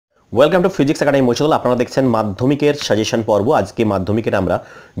Welcome to physics academy Mahishadal. আপনারা দেখছেন মাধ্যমিকের সাজেশন পর্ব। আজকে মাধ্যমিকের আমরা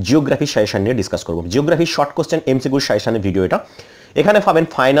জিওগ্রাফি সাজেশন নিয়ে ডিসকাস করব। জিওগ্রাফি শর্ট কোশ্চেন এমসিকিউ সাজেশনের ভিডিও এটা। এখানে পাবেন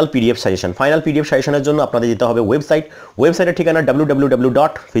final PDF suggestion. Final PDF সাজেশনের জন্য আপনাদের যেতে হবে ওয়েবসাইটের ঠিকানা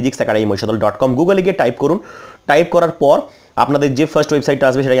www.physicsacademymahishadal.com। গুগলে গিয়ে টাইপ করুন। টাইপ করার পর আপনাদের যে ফার্স্ট ওয়েবসাইটটা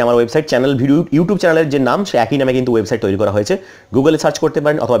আসবে সেটাই আমার ওয়েবসাইট। চ্যানেল ভিডিও ইউটিউব চ্যানেলের যে নাম সে একই নামে কিন্তু ওয়েবসাইট তৈরি করা হয়েছে। গুগলে সার্চ করতে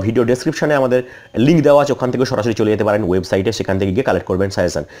পারেন অথবা ভিডিও ডেসক্রিপশনে আমাদের লিঙ্ক দেওয়া আছে, ওখান থেকে সরাসরি চলে যেতে পারেন ওয়েবসাইটে। সেখান থেকে গিয়ে কালেক্ট করবেন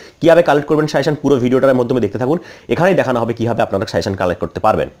সাজেশন। কীভাবে কালেক্ট করবেন সাজেশন পুরো ভিডিওটার মাধ্যমে দেখতে থাকুন। এখানেই দেখানো হবে কীভাবে আপনারা সাজেশন কালেক্ট করতে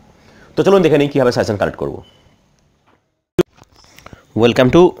পারবেন। তো চলুন দেখে নিই কীভাবে সাজেশন কালেক্ট করব। Welcome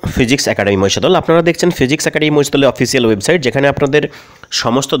to physics academy Mahishadal. আপনারা দেখছেন ফিজিক্স একাডেমি মহিষাদলের অফিসিয়াল ওয়েবসাইট, যেখানে আপনাদের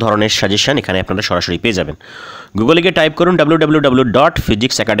সমস্ত ধরনের সাজেশন এখানে আপনারা সরাসরি পেয়ে যাবেন। গুগলে গিয়ে টাইপ করুন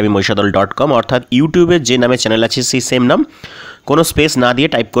www.physicsacademymahishadal.com, অর্থাৎ ইউটিউবে যে নামে চ্যানেল আছে সেই সেম নাম, কোনো স্পেস না দিয়ে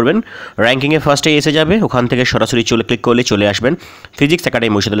টাইপ করবেন। র্যাঙ্কিংয়ে ফার্স্টে এসে যাবে, ওখান থেকে সরাসরি ক্লিক করলে চলে আসবেন ফিজিক্স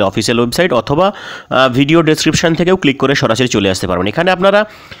একাডেমি মহিষাদলের অফিসিয়াল ওয়েবসাইট, অথবা ভিডিও ডেসক্রিপশন থেকেও ক্লিক করে সরাসরি চলে আসতে পারবেন। এখানে আপনারা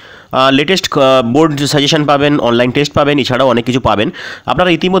লেটেস্ট বোর্ড সাজেশন পাবেন, অনলাইন টেস্ট পাবেন, এছাড়াও অনেক কিছু পাবেন। আপনারা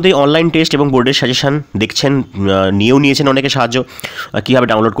ইতিমধ্যেই অনলাইন টেস্ট এবং বোর্ডের সাজেশন দেখছেন, নিয়েছেন অনেকে সাহায্য, কীভাবে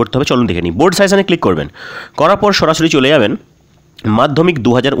ডাউনলোড করতে হবে চলুন দেখে নিই। বোর্ড সাজেশনে ক্লিক করবেন, করার পর সরাসরি চলে যাবেন মাধ্যমিক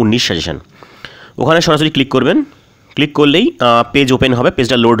 2019 সাজেশন। ওখানে সরাসরি ক্লিক করবেন। ক্লিক করলেই পেজ ওপেন হবে।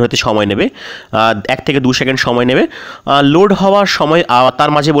 পেজটা লোড হতে সময় নেবে, 1 থেকে 2 সেকেন্ড সময় নেবে। লোড হওয়ার সময়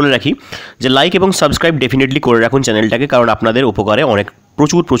তার মাঝে বলে রাখি যে লাইক এবং সাবস্ক্রাইব ডেফিনেটলি করে রাখুন চ্যানেলটাকে, কারণ আপনাদের উপকারে অনেক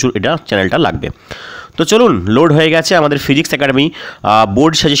প্রচুর এটা চ্যানেলটা লাগবে। তো চলুন, লোড হয়ে গেছে আমাদের ফিজিক্স একাডেমি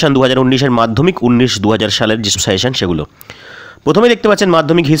বোর্ড সাজেশন 2019-এর মাধ্যমিক 19-2000 সালের যে সাজেশন সেগুলো। প্রথমে দেখতে পাচ্ছেন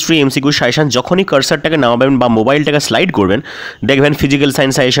মাধ্যমিক হিস্ট্রি এমসিকিউ সাজেশন। যখনই কার্সারটাকে নামাবেন বা মোবাইলটাকে স্লাইড করবেন, দেখবেন physical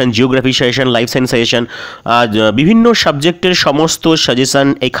science suggestion, geography suggestion, life science suggestion, বিভিন্ন সাবজেক্টের সমস্ত সাজেশন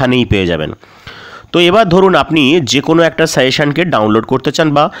এখানেই পেয়ে যাবেন। তো এবার ধরুন আপনি যে কোনো একটা সাজেশনকে ডাউনলোড করতে চান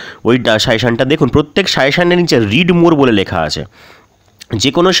বা ওই সাজেশনটা দেখুন, প্রত্যেক সাজেশনের নিচে রিড মোর বলে লেখা আছে। যে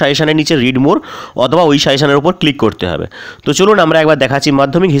কোনো সাজেশনের নিচে রিড মোর অথবা ওই সাজেশনের উপর ক্লিক করতে হবে। তো চলুন আমরা একবার দেখাচ্ছি।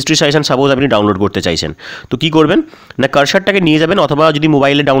 মাধ্যমিক হিস্ট্রি সাজেশন সাপোজ আপনি ডাউনলোড করতে চাইছেন, তো কী করবেন না, কার্সারটাকে নিয়ে যাবেন, অথবা যদি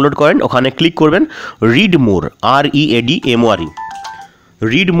মোবাইলে ডাউনলোড করেন ওখানে ক্লিক করবেন রিড মোর, READMORE,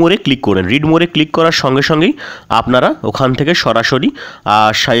 রিড মোরে ক্লিক করবেন। রিড মোরে ক্লিক করার সঙ্গে সঙ্গেই আপনারা ওখান থেকে সরাসরি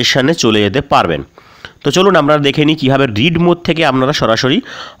সাজেশনে চলে যেতে পারবেন। তো চলুন আমরা দেখে নিই কীভাবে রিড মোড থেকে আপনারা সরাসরি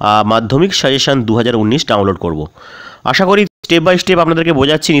মাধ্যমিক সাজেশন 2019 ডাউনলোড করব। আশা করি স্টেপ বাই স্টেপ আপনাদেরকে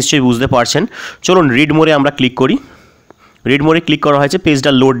বোঝাচ্ছি, নিশ্চয়ই বুঝতে পারছেন। চলুন রিড মোরে আমরা ক্লিক করি। রিড মোরে ক্লিক করা হয়েছে,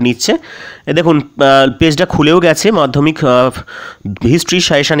 পেজটা লোড নিচ্ছে। দেখুন পেজটা খুলেও গেছে মাধ্যমিক হিস্ট্রি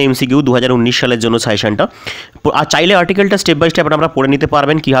সাজেশন এমসিকিউ 2019 সালের জন্য সাজেশনটা। আর চাইলে আর্টিকেলটা স্টেপ বাই স্টেপ আপনারা পড়ে নিতে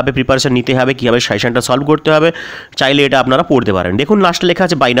পারবেন, কীভাবে প্রিপারেশন নিতে হবে, কীভাবে সাজেশনটা সলভ করতে হবে, চাইলে এটা আপনারা পড়তে পারেন। দেখুন লাস্টে লেখা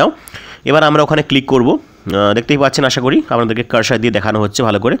আছে বাই নাও। এবার আমরা ওখানে ক্লিক করব। দেখতেই পাচ্ছেন, আশা করি আপনাদেরকে কার্সার দিয়ে দেখানো হচ্ছে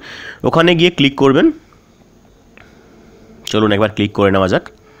ভালো করে। ওখানে গিয়ে ক্লিক করবেন। চলুন একবার ক্লিক করে নেওয়া যাক।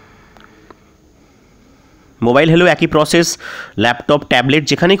 মোবাইল হলেও একই প্রসেস, ল্যাপটপ, ট্যাবলেট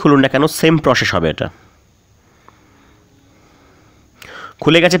যেখানেই খুলুন না কেন সেম প্রসেস হবে। এটা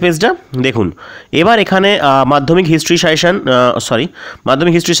খুলে গেছে পেজটা। দেখুন এবার এখানে মাধ্যমিক হিস্ট্রি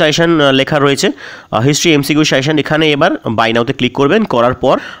সাজেশন লেখা রয়েছে, হিস্ট্রি এমসিকিউ সাজেশন। এখানে এবার বাই নাওতে ক্লিক করবেন। করার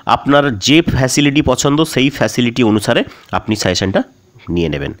পর আপনার যে ফ্যাসিলিটি পছন্দ সেই ফ্যাসিলিটি অনুসারে আপনি সাজেশনটা নিয়ে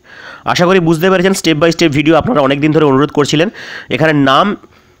নেবেন। আশা করি বুঝতে পেরেছেন। স্টেপ বাই স্টেপ ভিডিও আপনারা অনেক দিন ধরে অনুরোধ করছিলেন। এখানে নাম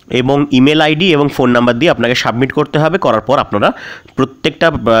এবং ইমেল আইডি এবং ফোন নাম্বার দিয়ে আপনাকে সাবমিট করতে হবে। করার পর আপনারা প্রত্যেকটা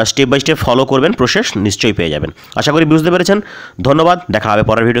স্টেপ বাই স্টেপ ফলো করবেন, প্রসেস নিশ্চয়ই পেয়ে যাবেন। আশা করি বুঝতে পেরেছেন। ধন্যবাদ, দেখা হবে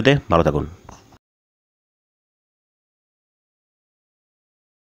পরের ভিডিওতে। ভালো থাকুন।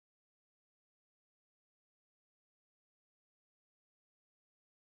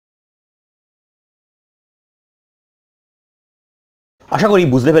 আশা করি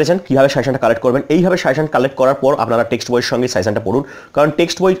বুঝতে পেরেছেন কীভাবে সাজেশনটা কালেক্ট করবেন। এইভাবে সাজেশন কালেক্ট করার পর আপনারা টেক্সট বইয়ের সঙ্গে সাজেশনটা পড়ুন, কারণ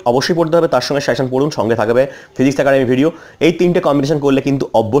টেক্সট বই অবশ্যই পড়তে হবে, তার সঙ্গে সাজেশন পড়ুন, সঙ্গে থাকবে ফিজিক্স একাডেমি ভিডিও। এই তিনটে কম্বিনেশন করলে কিন্তু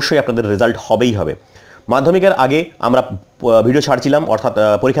অবশ্যই আপনাদের রেজাল্ট হবেই হবে। মাধ্যমিকের আগে আমরা ভিডিও ছাড়ছিলাম, অর্থাৎ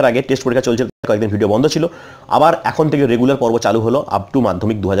পরীক্ষার আগে টেস্ট পরীক্ষা চলছিল, কয়েকদিন ভিডিও বন্ধ ছিল। আবার এখন থেকে রেগুলার পর্ব চালু হলো আপ টু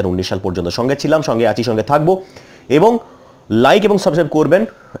মাধ্যমিক 2019 সাল পর্যন্ত। সঙ্গে ছিলাম, সঙ্গে আছি, সঙ্গে থাকবো। এবং লাইক এবং সাবস্ক্রাইব করবেন,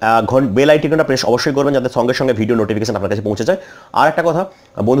 বেল আইকনটা প্রেস অবশ্যই করবেন, যাতে সঙ্গে সঙ্গে ভিডিও নোটিফিকেশন আপনার কাছে পৌঁছে যায়। আর একটা কথা,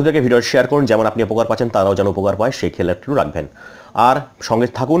 বন্ধুদেরকে ভিডিও শেয়ার করুন, যেমন আপনি উপকার পাচ্ছেন তারাও যেন উপকার পায়, সেই খেয়াল একটু রাখবেন। আর সঙ্গে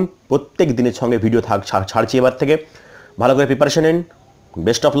থাকুন, প্রত্যেক দিনের সঙ্গে ভিডিও ছাড়ছি এবার থেকে। ভালো করে প্রিপারেশন নিন।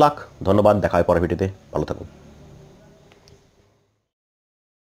 Best of luck. ধন্যবাদ, দেখা হয় পরের ভিডিওতে। ভালো থাকুন।